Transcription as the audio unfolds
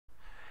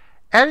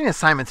Adding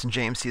assignments in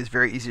JMC is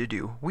very easy to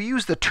do. We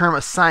use the term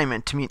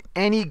assignment to mean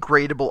any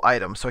gradable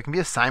item. So it can be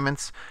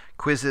assignments,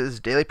 quizzes,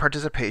 daily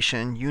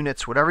participation,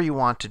 units, whatever you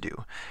want to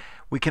do.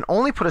 We can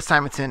only put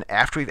assignments in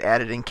after we've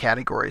added in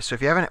categories. So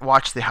if you haven't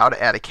watched the how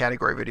to add a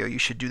category video, you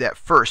should do that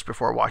first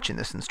before watching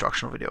this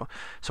instructional video.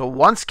 So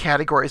once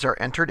categories are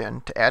entered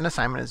in, to add an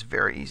assignment is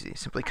very easy.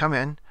 Simply come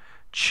in,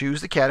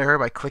 choose the category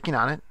by clicking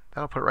on it.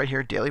 That'll put it right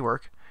here, daily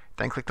work.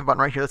 Then click the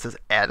button right here that says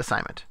add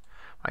assignment.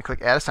 When I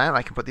click add assignment,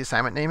 I can put the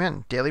assignment name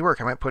in, daily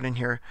work. I might put in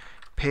here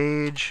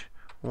page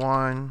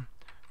 1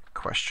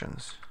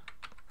 questions.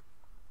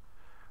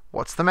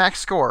 What's the max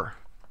score?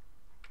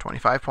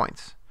 25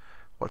 points.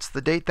 What's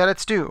the date that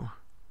it's due?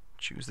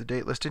 Choose the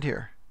date listed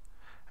here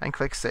and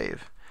click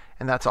save.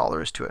 And that's all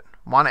there is to it.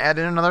 Want to add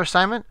in another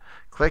assignment?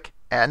 Click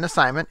add an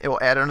assignment. It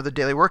will add under the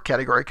daily work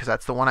category because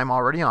that's the one I'm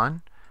already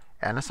on.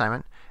 Add an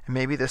assignment. And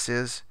maybe this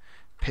is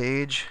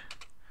page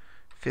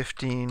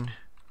 15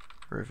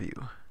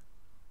 review.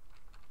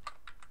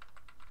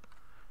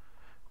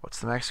 What's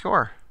the max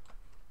score?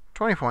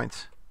 20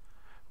 points.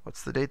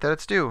 What's the date that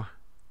it's due?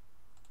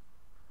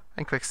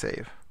 And click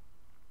save.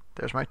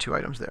 There's my 2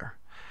 items there.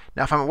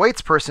 Now if I'm a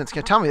weights person, it's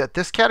going to tell me that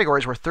this category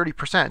is worth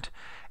 30%,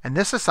 and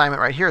this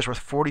assignment right here is worth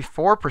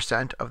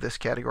 44% of this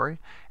category,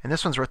 and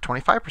this one's worth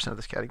 25% of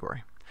this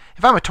category.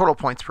 If I'm a total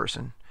points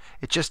person,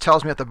 it just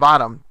tells me at the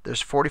bottom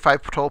there's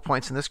 45 total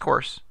points in this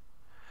course,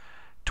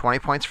 20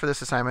 points for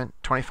this assignment,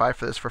 25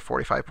 for this, for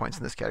 45 points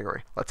in this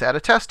category. Let's add a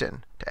test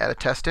in. To add a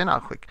test in,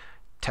 I'll click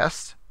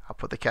tests. I'll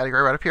put the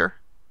category right up here.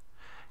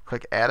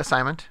 Click add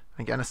assignment.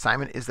 Again,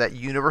 assignment is that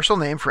universal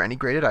name for any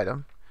graded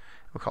item.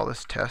 We'll call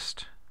this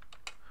test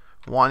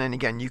 1, and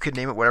again, you could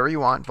name it whatever you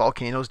want.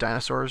 Volcanoes,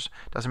 dinosaurs,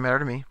 doesn't matter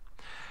to me.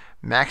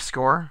 Max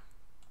score,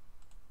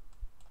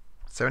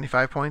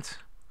 75 points.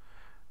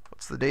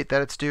 What's the date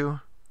that it's due?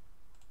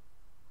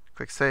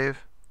 Click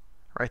save.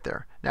 Right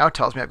there. Now it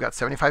tells me I've got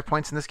 75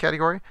 points in this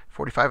category,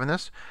 45 in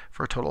this,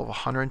 for a total of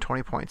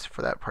 120 points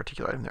for that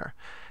particular item there.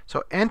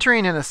 So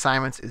entering in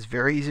assignments is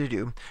very easy to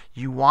do.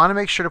 You want to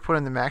make sure to put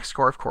in the max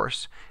score, of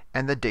course,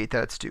 and the date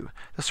that it's due.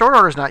 The sort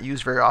order is not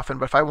used very often,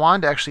 but if I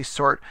wanted to actually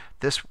sort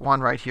this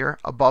one right here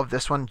above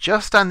this one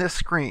just on this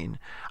screen,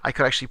 I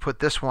could actually put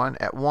this one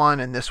at 1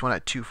 and this one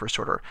at 2 for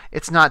sort order.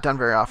 It's not done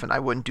very often. I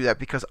wouldn't do that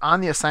because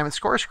on the assignment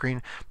score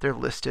screen, they're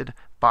listed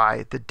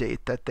by the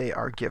date that they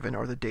are given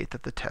or the date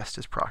that the test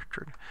is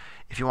proctored.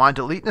 If you want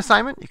to delete an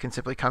assignment, you can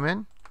simply come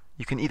in.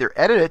 You can either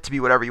edit it to be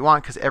whatever you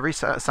want because every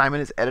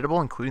assignment is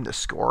editable, including the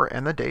score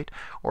and the date,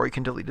 or you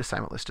can delete the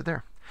assignment listed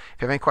there.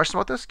 If you have any questions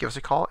about this, give us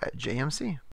a call at JMC.